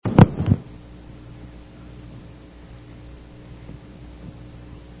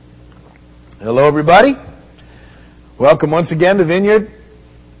Hello, everybody. Welcome once again to Vineyard.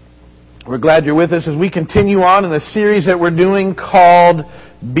 We're glad you're with us as we continue on in a series that we're doing called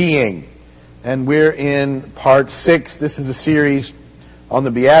Being. And we're in part 6. This is a series on the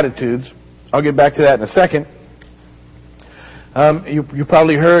Beatitudes. I'll get back to that in a second. You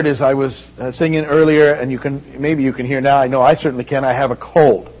probably heard as I was singing earlier, and maybe you can hear now. I know I certainly can. I have a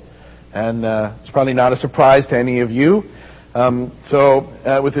cold. And it's probably not a surprise to any of you.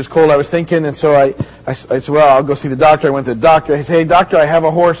 With this cold, I was thinking, and so I said, well, I'll go see the doctor. I went to the doctor. I said, hey, doctor, I have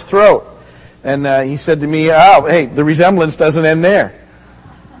a hoarse throat. And he said to me, oh, hey, the resemblance doesn't end there.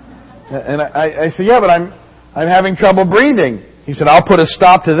 And I said, yeah, but I'm having trouble breathing. He said, I'll put a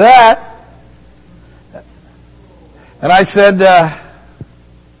stop to that. And I said,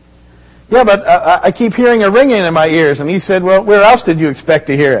 yeah, but I keep hearing a ringing in my ears. And he said, well, where else did you expect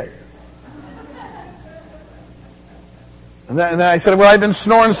to hear it? And then I said, well, I've been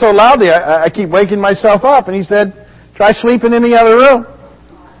snoring so loudly, I keep waking myself up. And he said, try sleeping in the other room.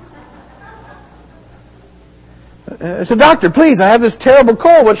 I said, doctor, please, I have this terrible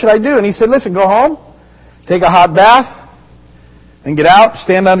cold. What should I do? And he said, listen, go home, take a hot bath, and get out,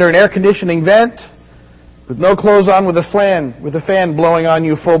 stand under an air conditioning vent with no clothes on with a fan blowing on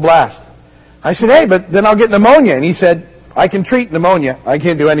you full blast. I said, hey, but then I'll get pneumonia. And he said, I can treat pneumonia. I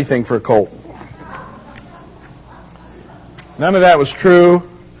can't do anything for a cold. None of that was true.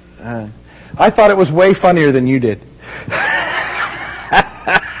 I thought it was way funnier than you did.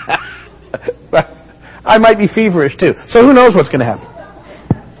 But I might be feverish too. So who knows what's going to happen.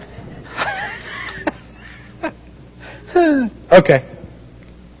 Okay.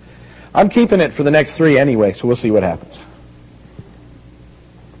 I'm keeping it for the next 3 anyway, so we'll see what happens.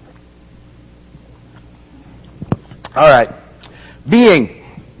 All right. Being.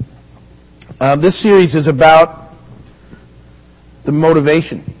 This series is about the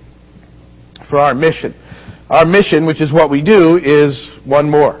motivation for our mission. Our mission, which is what we do, is one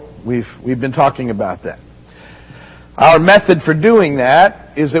more. We've been talking about that. Our method for doing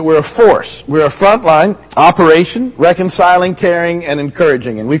that is that we're a force. We're a frontline operation, reconciling, caring, and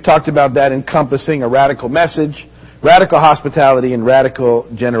encouraging. And we've talked about that encompassing a radical message, radical hospitality, and radical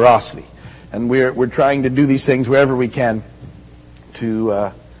generosity. And we're trying to do these things wherever we can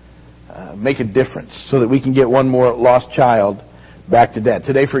to make a difference so that we can get one more lost child back to dad.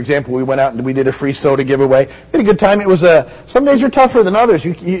 Today, for example, we went out and we did a free soda giveaway. We had a good time. It was some days are tougher than others.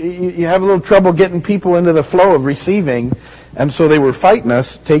 You have a little trouble getting people into the flow of receiving, and so they were fighting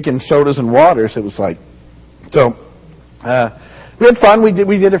us, taking sodas and waters. It was like, so we had fun. We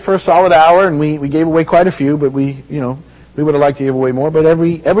did it for a solid hour, and we gave away quite a few, but we would have liked to give away more. But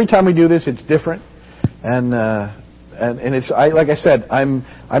every time we do this, it's different, and it's like I said, I'm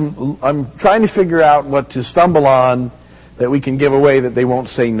trying to figure out what to stumble on that we can give away that they won't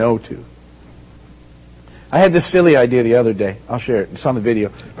say no to. I had this silly idea the other day. I'll share it. It's on the video.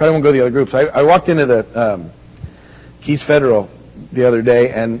 Probably won't go to the other groups. I walked into the Keys Federal the other day,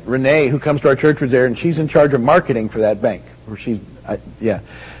 and Renee, who comes to our church, was there, and she's in charge of marketing for that bank. And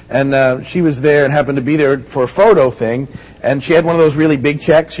she was there and happened to be there for a photo thing, and she had one of those really big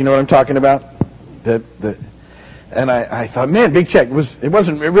checks. You know what I'm talking about? And I thought, man, big check. It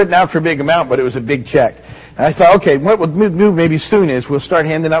wasn't written out for a big amount, but it was a big check. And I thought, okay, what we'll do maybe soon is we'll start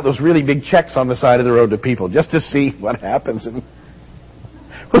handing out those really big checks on the side of the road to people just to see what happens. And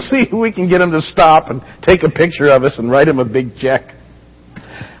we'll see if we can get them to stop and take a picture of us and write them a big check.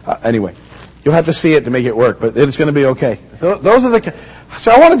 Anyway, you'll have to see it to make it work, but it's going to be okay. So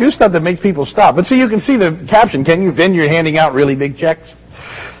I want to do stuff that makes people stop. But see, you can see the caption, can you? Vin, you're handing out really big checks.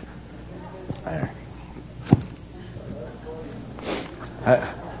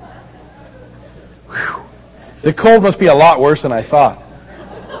 The cold must be a lot worse than I thought.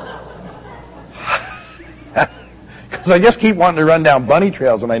 Because I just keep wanting to run down bunny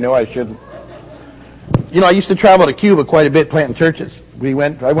trails, and I know I shouldn't. I used to travel to Cuba quite a bit planting churches.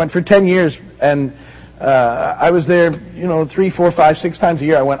 I went for 10 years, and I was there, 3, 4, 5, 6 times a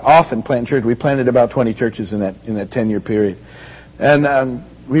year. I went often planting churches. We planted about 20 churches in that 10-year period. And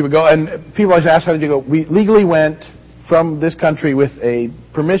we would go, and people always ask, how did you go? We legally went from this country with a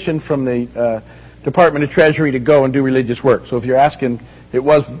permission from the Department of Treasury to go and do religious work. So if you're asking, it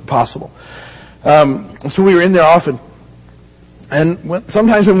was possible. So we were in there often. And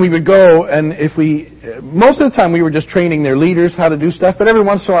sometimes when we would go, and most of the time we were just training their leaders how to do stuff, but every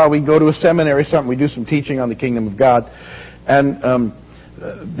once in a while we'd go to a seminary or something, we'd do some teaching on the kingdom of God. And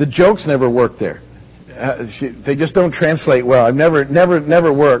the jokes never worked there. They just don't translate well. I've never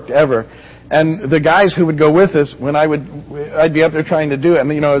worked, ever. And the guys who would go with us, when I'd be up there trying to do it, and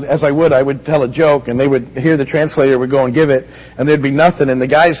as I would tell a joke, and they would hear the translator would go and give it, and there'd be nothing. And the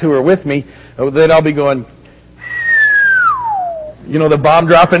guys who were with me, they'd all be going, the bomb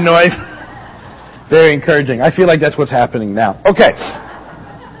dropping noise. Very encouraging. I feel like that's what's happening now. Okay.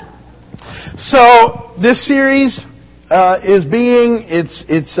 So this series is being.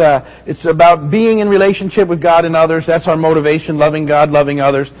 It's about being in relationship with God and others. That's our motivation: loving God, loving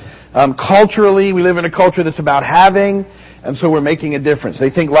others. Culturally, we live in a culture that's about having, and so we're making a difference. They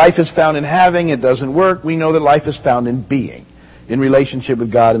think life is found in having. It doesn't work. We know that life is found in being, in relationship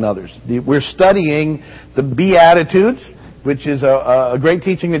with God and others. We're studying the Beatitudes, which is a great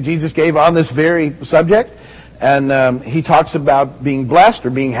teaching that Jesus gave on this very subject. And he talks about being blessed or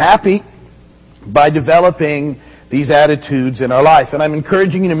being happy by developing these attitudes in our life. And I'm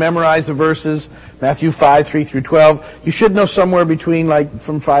encouraging you to memorize the verses, Matthew 5, 3 through 12. You should know somewhere between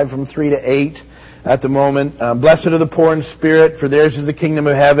from 3 to 8 at the moment. Blessed are the poor in spirit, for theirs is the kingdom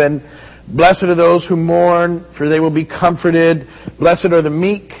of heaven. Blessed are those who mourn, for they will be comforted. Blessed are the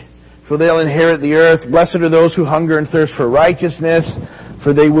meek, for they'll inherit the earth. Blessed are those who hunger and thirst for righteousness,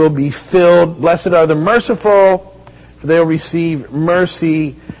 for they will be filled. Blessed are the merciful, for they will receive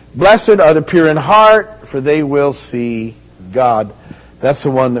mercy. Blessed are the pure in heart, for they will see God. That's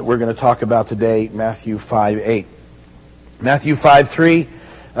the one that we're going to talk about today, Matthew 5:8. Matthew 5:3,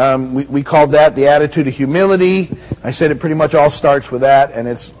 we called that the attitude of humility. I said it pretty much all starts with that, and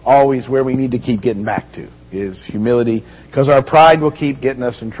it's always where we need to keep getting back to, is humility, because our pride will keep getting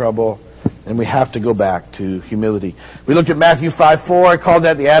us in trouble, and we have to go back to humility. We looked at Matthew 5:4. I called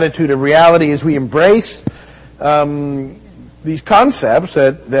that the attitude of reality, as we embrace these concepts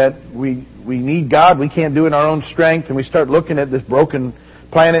that we need God. We can't do it in our own strength, and we start looking at this broken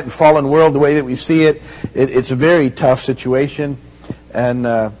planet and fallen world the way that we see it. It's a very tough situation, and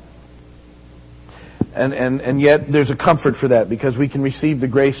yet there's a comfort for that, because we can receive the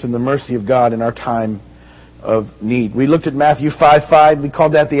grace and the mercy of God in our time of need. We looked at Matthew 5:5. We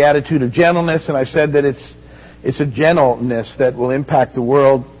called that the attitude of gentleness, and I said that it's a gentleness that will impact the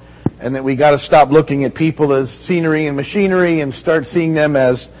world, and that we got to stop looking at people as scenery and machinery and start seeing them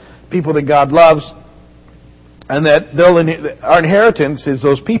as people that God loves, and that our inheritance is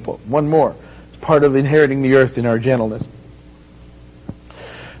those people. One more. It's part of inheriting the earth in our gentleness.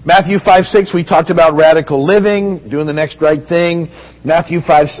 Matthew 5:6, we talked about radical living, doing the next right thing. Matthew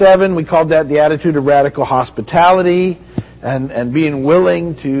 5:7, we called that the attitude of radical hospitality, and being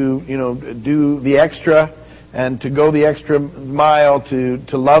willing to, do the extra, and to go the extra mile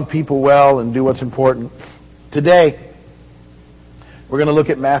to love people well and do what's important. Today, we're going to look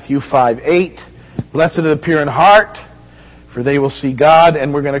at Matthew 5:8. Blessed are the pure in heart, for they will see God.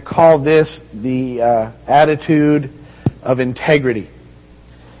 And we're going to call this the attitude of integrity.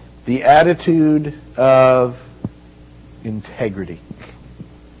 The attitude of integrity.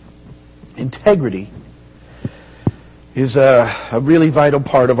 Integrity is a really vital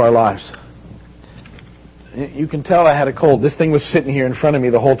part of our lives. You can tell I had a cold. This thing was sitting here in front of me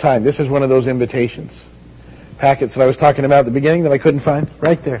the whole time. This is one of those invitations packets that I was talking about at the beginning that I couldn't find.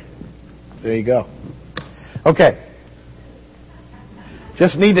 Right there. There you go. Okay.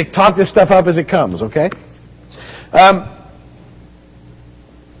 Just need to talk this stuff up as it comes, okay?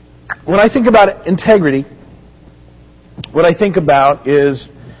 When I think about integrity, what I think about is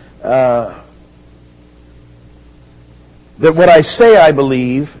that what I say I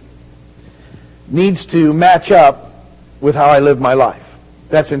believe needs to match up with how I live my life.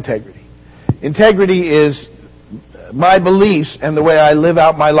 That's integrity. Integrity is my beliefs and the way I live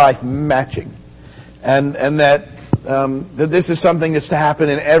out my life matching. And that this is something that's to happen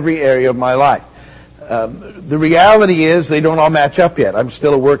in every area of my life. The reality is they don't all match up yet. I'm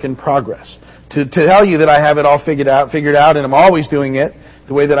still a work in progress. To tell you that I have it all figured out and I'm always doing it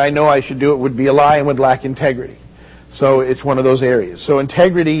the way that I know I should do it would be a lie and would lack integrity. So it's one of those areas. So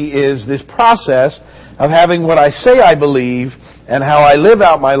integrity is this process of having what I say I believe and how I live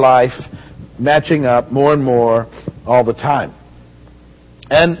out my life matching up more and more all the time.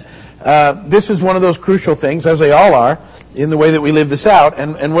 And this is one of those crucial things, as they all are, in the way that we live this out.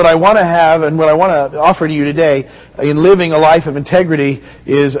 And what I want to have and what I want to offer to you today in living a life of integrity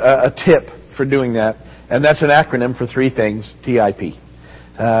is a tip for doing that. And that's an acronym for three things, TIP.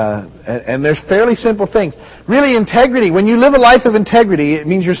 And there's fairly simple things. Really, integrity, when you live a life of integrity, it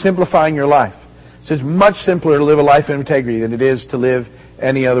means you're simplifying your life. So it's much simpler to live a life of integrity than it is to live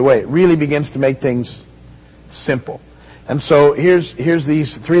any other way. It really begins to make things simple. And so here's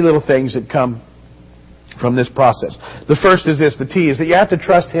these three little things that come from this process. The first is this, the T, is that you have to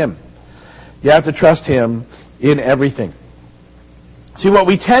trust Him. You have to trust Him in everything. See, what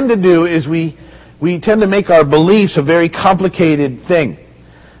we tend to do is we tend to make our beliefs a very complicated thing.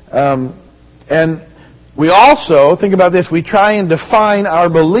 And we also, think about this, we try and define our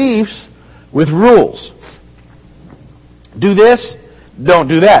beliefs with rules. Do this, don't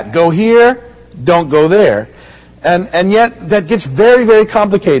do that. Go here, don't go there. And yet, that gets very, very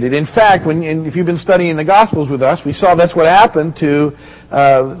complicated. In fact, if you've been studying the Gospels with us, we saw that's what happened to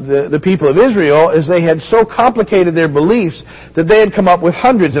the people of Israel, is they had so complicated their beliefs that they had come up with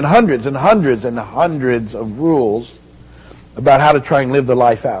hundreds and hundreds and hundreds and hundreds of rules about how to try and live the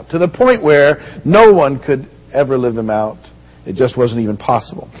life out, to the point where no one could ever live them out. It just wasn't even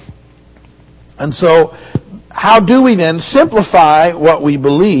possible. And so, how do we then simplify what we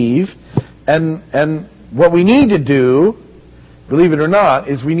believe? And what we need to do, believe it or not,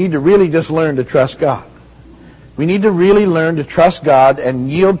 is we need to really just learn to trust God. We need to really learn to trust God and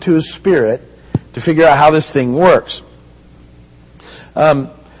yield to His Spirit to figure out how this thing works.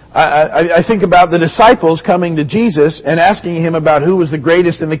 I think about the disciples coming to Jesus and asking Him about who was the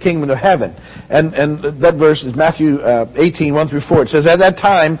greatest in the kingdom of heaven. And that verse is Matthew 18, 1 through 4. It says, at that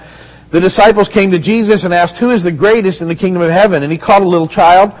time, the disciples came to Jesus and asked, who is the greatest in the kingdom of heaven? And He called a little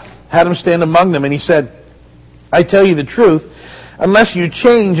child, had him stand among them, and He said, I tell you the truth, unless you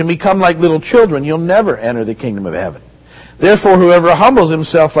change and become like little children, you'll never enter the kingdom of heaven. Therefore, whoever humbles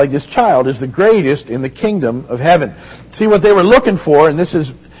himself like this child is the greatest in the kingdom of heaven. See, what they were looking for, and this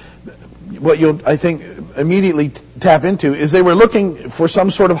is what you'll, I think, immediately tap into, is they were looking for some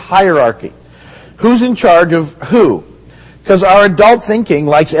sort of hierarchy. Who's in charge of who? Because our adult thinking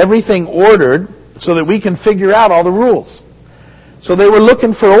likes everything ordered so that we can figure out all the rules. So they were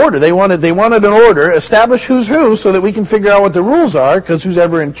looking for order. They wanted an order, establish who's who so that we can figure out what the rules are, because who's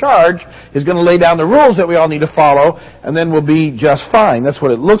ever in charge is going to lay down the rules that we all need to follow, and then we'll be just fine. That's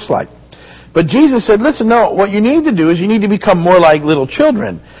what it looks like. But Jesus said, listen, no, what you need to do is you need to become more like little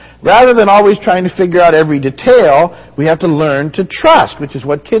children. Rather than always trying to figure out every detail, we have to learn to trust, which is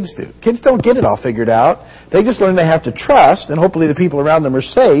what kids do. Kids don't get it all figured out. They just learn they have to trust, and hopefully the people around them are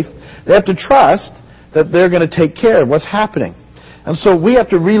safe. They have to trust that they're going to take care of what's happening. And so we have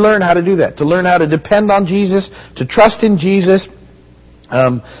to relearn how to do that, to learn how to depend on Jesus, to trust in Jesus,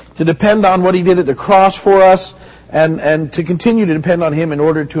 to depend on what He did at the cross for us, and to continue to depend on Him in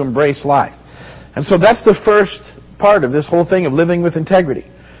order to embrace life. And so that's the first part of this whole thing of living with integrity,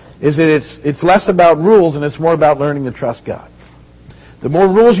 is that it's less about rules and it's more about learning to trust God. The more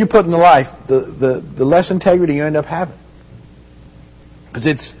rules you put in the life, the less integrity you end up having. Because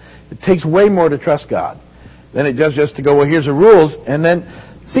it takes way more to trust God than it does just to go, well, here's the rules. And then,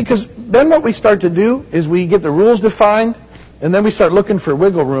 see, because then what we start to do is we get the rules defined, and then we start looking for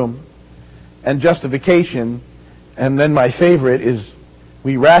wiggle room and justification. And then my favorite is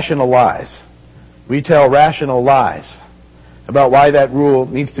we rationalize. We tell rational lies about why that rule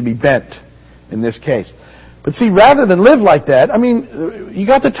needs to be bent in this case. But see, rather than live like that, I mean, you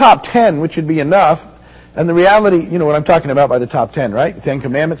got the top 10, which would be enough. And the reality, you know what I'm talking about by the top 10, right? The 10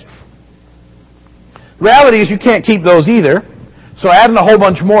 Commandments. The reality is you can't keep those either. So adding a whole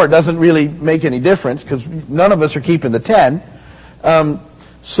bunch more doesn't really make any difference, because none of us are keeping the 10.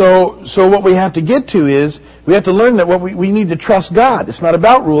 So what we have to get to is we have to learn that we need to trust God. It's not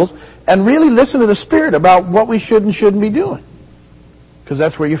about rules. And really listen to the Spirit about what we should and shouldn't be doing. Because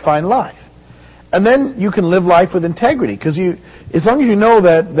that's where you find life. And then you can live life with integrity. Because as long as you know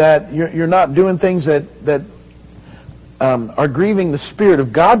that you're not doing things that are grieving the Spirit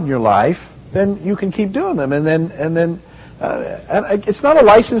of God in your life, then you can keep doing them. And it's not a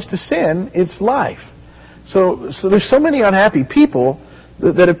license to sin, it's life. So there's so many unhappy people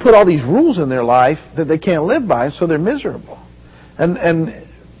that have put all these rules in their life that they can't live by, so they're miserable. And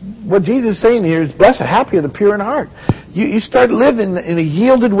what Jesus is saying here is, blessed, happy are the pure in heart. You start living in a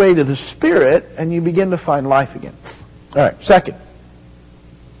yielded way to the Spirit, and you begin to find life again. All right, second.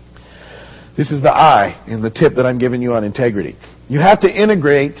 This is the I in the tip that I'm giving you on integrity. You have to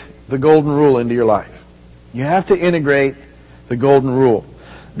integrate the golden rule into your life. You have to integrate the golden rule.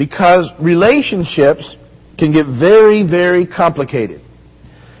 Because relationships can get very, very complicated.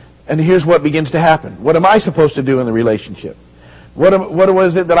 And here's what begins to happen. What am I supposed to do in the relationship? What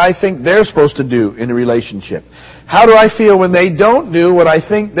was it that I think they're supposed to do in a relationship? How do I feel when they don't do what I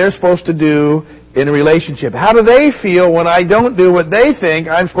think they're supposed to do in a relationship? How do they feel when I don't do what they think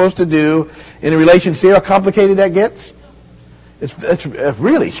I'm supposed to do in a relationship? See how complicated that gets? It's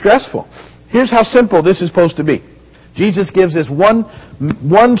really stressful. Here's how simple this is supposed to be. Jesus gives us one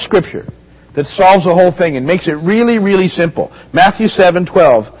scripture that solves the whole thing and makes it really, really simple. Matthew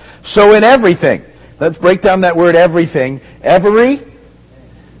 7:12. So in everything, let's break down that word everything. Everything.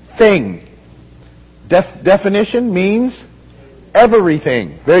 Definition means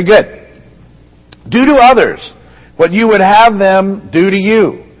everything. Very good. Do to others what you would have them do to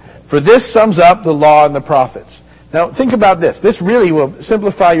you. For this sums up the law and the prophets. Now, think about this. This really will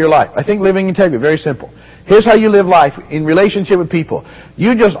simplify your life. I think living integrity, very simple. Here's how you live life in relationship with people.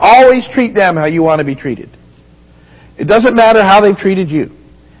 You just always treat them how you want to be treated. It doesn't matter how they've treated you.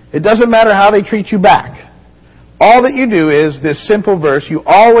 It doesn't matter how they treat you back. All that you do is this simple verse. You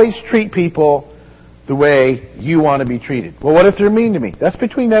always treat people the way you want to be treated. Well, what if they're mean to me? That's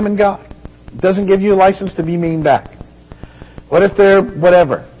between them and God. It doesn't give you a license to be mean back. What if they're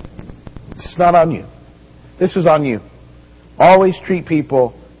whatever? It's not on you. This is on you. Always treat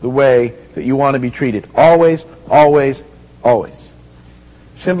people the way that you want to be treated. Always, always, always.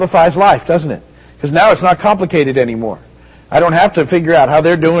 Simplifies life, doesn't it? Because now it's not complicated anymore. I don't have to figure out how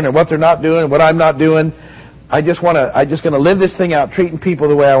they're doing or what they're not doing or what I'm not doing. I'm just going to live this thing out, treating people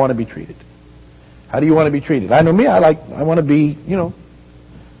the way I want to be treated. How do you want to be treated? I know me. I want to be,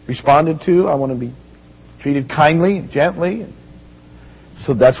 responded to. I want to be treated kindly and gently.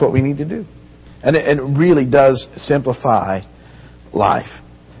 So that's what we need to do. And it really does simplify life.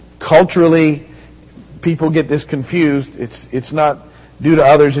 Culturally, people get this confused. It's not do to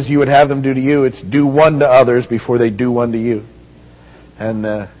others as you would have them do to you. It's do one to others before they do one to you. And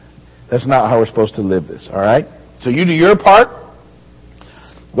that's not how we're supposed to live this, all right? So you do your part.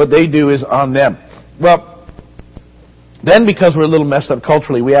 What they do is on them. Well, then because we're a little messed up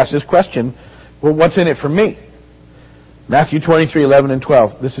culturally, we ask this question, well, what's in it for me? Matthew 23:11 and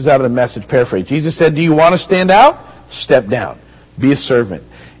 12. This is out of the Message paraphrase. Jesus said, do you want to stand out? Step down. Be a servant.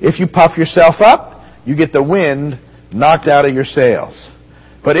 If you puff yourself up, you get the wind knocked out of your sails.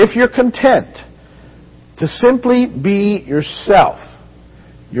 But if you're content to simply be yourself,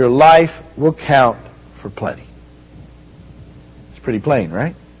 your life will count for plenty. It's pretty plain,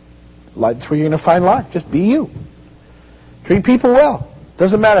 right? That's where you're going to find life. Just be you. Treat people well.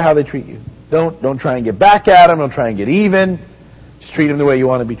 Doesn't matter how they treat you. Don't try and get back at them. Don't try and get even. Just treat them the way you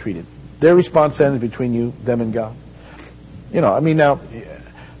want to be treated. Their response ends between you, them, and God. Now,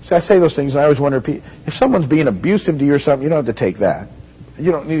 so I say those things, and I always wonder, if someone's being abusive to you or something, you don't have to take that.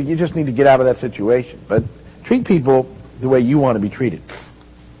 You just need to get out of that situation. But treat people the way you want to be treated.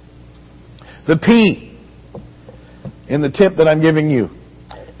 The P in the tip that I'm giving you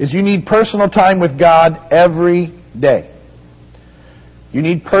is you need personal time with God every day. You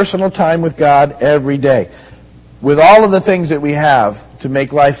need personal time with God every day. With all of the things that we have to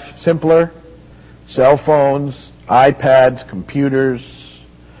make life simpler, cell phones, iPads, computers,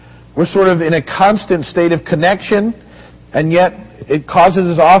 we're sort of in a constant state of connection, and yet it causes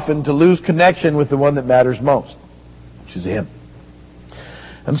us often to lose connection with the one that matters most, which is Him.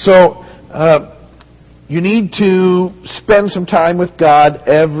 And so, you need to spend some time with God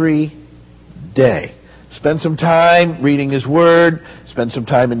every day. Spend some time reading His Word. Spend some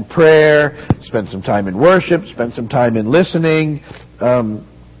time in prayer. Spend some time in worship. Spend some time in listening.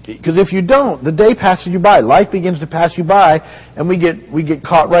 Because if you don't, the day passes you by. Life begins to pass you by, and we get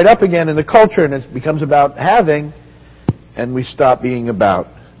caught right up again in the culture, and it becomes about having, and we stop being about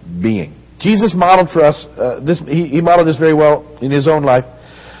being. Jesus modeled for us this. He modeled this very well in His own life.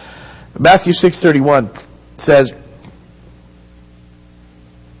 Matthew 6:31 says,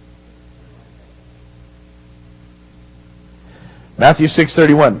 Matthew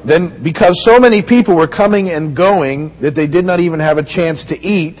 6:31. Then, because so many people were coming and going that they did not even have a chance to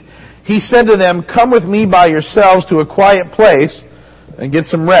eat, He said to them, come with me by yourselves to a quiet place and get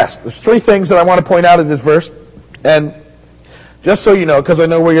some rest. There's three things that I want to point out in this verse. And just so you know, because I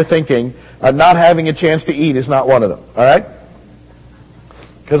know where you're thinking, not having a chance to eat is not one of them. All right?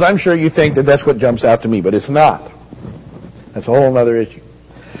 Because I'm sure you think that that's what jumps out to me, but it's not. That's a whole other issue.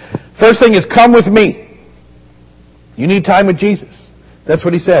 First thing is, come with me. You need time with Jesus. That's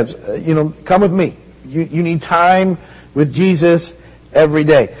what He says. Come with me. You need time with Jesus every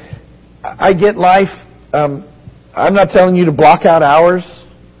day. I get life. I'm not telling you to block out hours.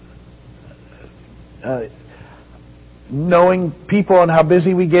 Knowing people and how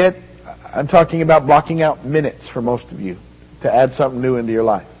busy we get, I'm talking about blocking out minutes for most of you to add something new into your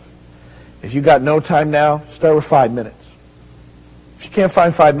life. If you got no time now, start with 5 minutes. If you can't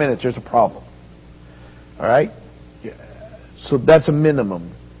find 5 minutes, there's a problem. All right? So that's a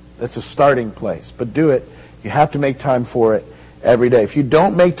minimum. That's a starting place. But do it. You have to make time for it every day. If you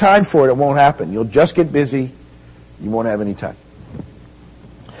don't make time for it, it won't happen. You'll just get busy. You won't have any time.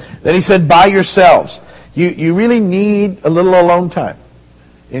 Then He said, by yourselves. You really need a little alone time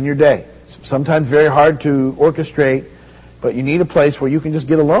in your day. Sometimes very hard to orchestrate, but you need a place where you can just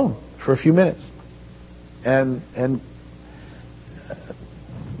get alone for a few minutes and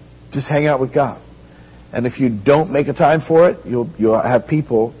just hang out with God. And if you don't make a time for it, you'll have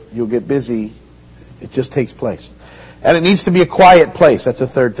people, you'll get busy. It just takes place. And it needs to be a quiet place. That's the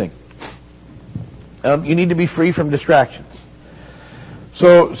third thing. You need to be free from distractions.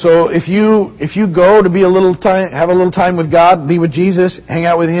 So if you go to be have a little time with God, be with Jesus, hang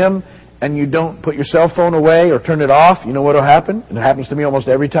out with Him, and you don't put your cell phone away or turn it off, you know what will happen? It happens to me almost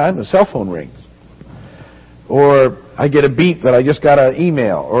every time. The cell phone rings. Or I get a beep that I just got an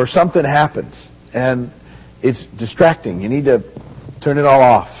email, or something happens, and it's distracting. You need to turn it all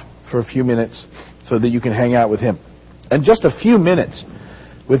off for a few minutes so that you can hang out with Him. And just a few minutes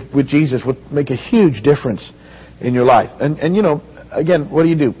with Jesus would make a huge difference in your life. And you know, again, what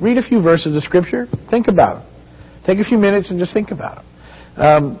do? Read a few verses of Scripture. Think about them. Take a few minutes and just think about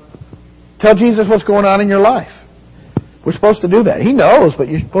them. Tell Jesus what's going on in your life. We're supposed to do that. He knows, but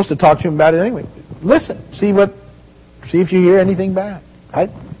you're supposed to talk to Him about it anyway. Listen. See if you hear anything back. I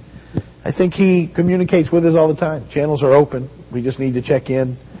think He communicates with us all the time. Channels are open. We just need to check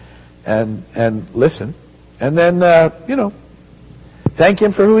in and listen. And then, thank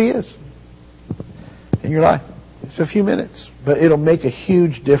Him for who He is in your life. It's a few minutes, but it'll make a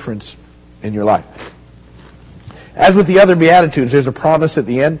huge difference in your life. As with the other Beatitudes, there's a promise at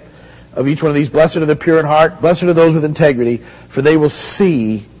the end of each one of these. Blessed are the pure in heart, blessed are those with integrity, for they will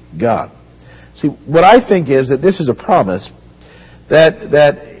see God. See, what I think is that this is a promise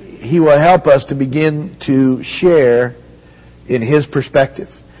that He will help us to begin to share in His perspective.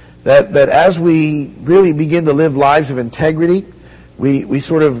 That as we really begin to live lives of integrity, we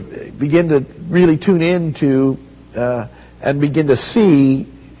sort of begin to really tune into and begin to see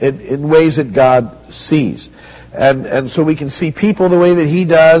in ways that God sees. And so we can see people the way that He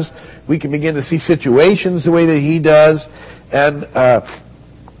does. We can begin to see situations the way that He does. And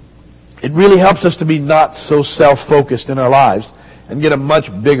it really helps us to be not so self-focused in our lives and get a much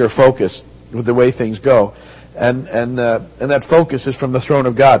bigger focus with the way things go. And that focus is from the throne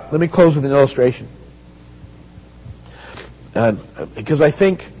of God. Let me close with an illustration. Because I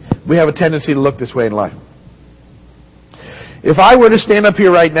think we have a tendency to look this way in life. If I were to stand up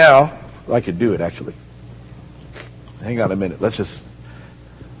here right now, I could do it actually. Hang on a minute. Let's just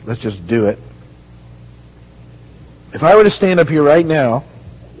do it. If I were to stand up here right now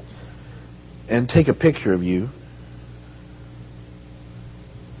and take a picture of you,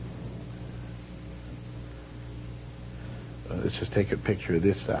 let's just take a picture of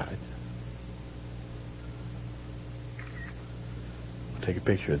this side. We'll take a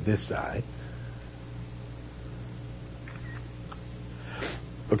picture of this side.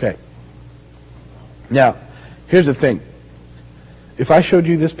 Okay. Now, here's the thing. If I showed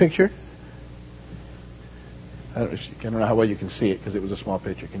you this picture, I don't know how well you can see it because it was a small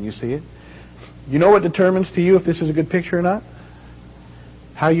picture. Can you see it? You know what determines to you if this is a good picture or not?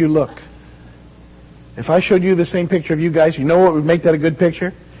 How you look. If I showed you the same picture of you guys, you know what would make that a good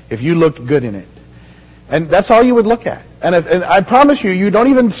picture? If you looked good in it. And that's all you would look at. And I promise you, you don't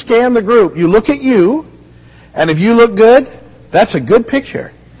even scan the group. You look at you, and if you look good, that's a good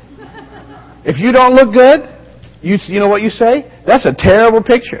picture. If you don't look good, you know what you say? That's a terrible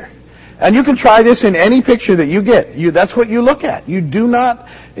picture. And you can try this in any picture that you get. That's what you look at. You do not,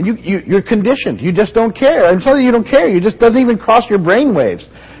 you're conditioned. You just don't care. And so that you don't care, it just doesn't even cross your brain waves.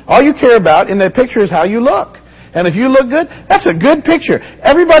 All you care about in that picture is how you look. And if you look good, that's a good picture.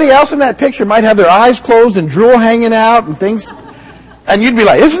 Everybody else in that picture might have their eyes closed and drool hanging out and things. And you'd be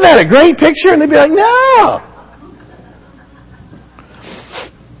like, isn't that a great picture? And they'd be like, no.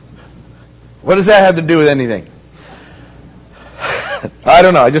 What does that have to do with anything? I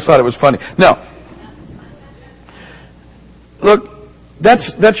don't know. I just thought it was funny. No. Look,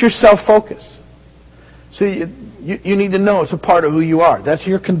 that's your self-focus. See, you need to know it's a part of who you are. That's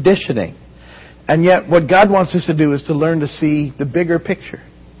your conditioning. And yet what God wants us to do is to learn to see the bigger picture.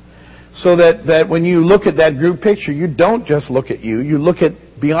 So that when you look at that group picture, you don't just look at you. You look at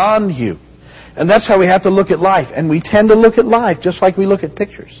beyond you. And that's how we have to look at life. And we tend to look at life just like we look at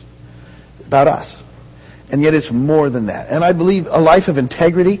pictures about us. And yet it's more than that. And I believe a life of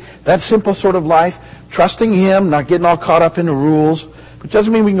integrity, that simple sort of life, trusting Him, not getting all caught up in the rules, which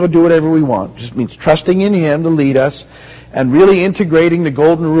doesn't mean we can go do whatever we want. It just means trusting in Him to lead us and really integrating the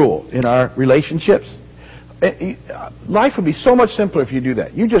golden rule in our relationships. Life would be so much simpler if you do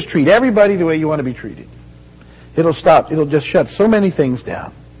that. You just treat everybody the way you want to be treated. It'll just shut so many things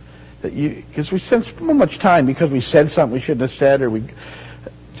down. Because we spend so much time because we said something we shouldn't have said, or we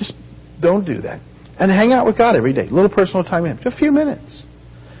just don't do that. And hang out with God every day. A little personal time with Him. Just a few minutes.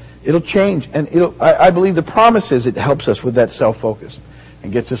 It'll change. And I believe the promise is it helps us with that self-focus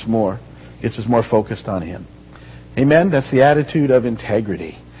and gets us more focused on Him. Amen? That's the attitude of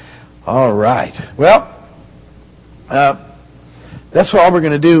integrity. All right. Well, That's all we're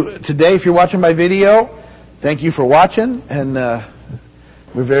going to do today. If you're watching my video, thank you for watching, and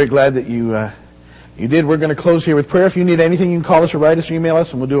we're very glad that you did. We're going to close here with prayer. If you need anything, you can call us or write us or email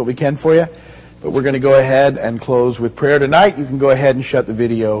us, and we'll do what we can for you. But we're going to go ahead and close with prayer tonight. You can go ahead and shut the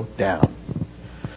video down.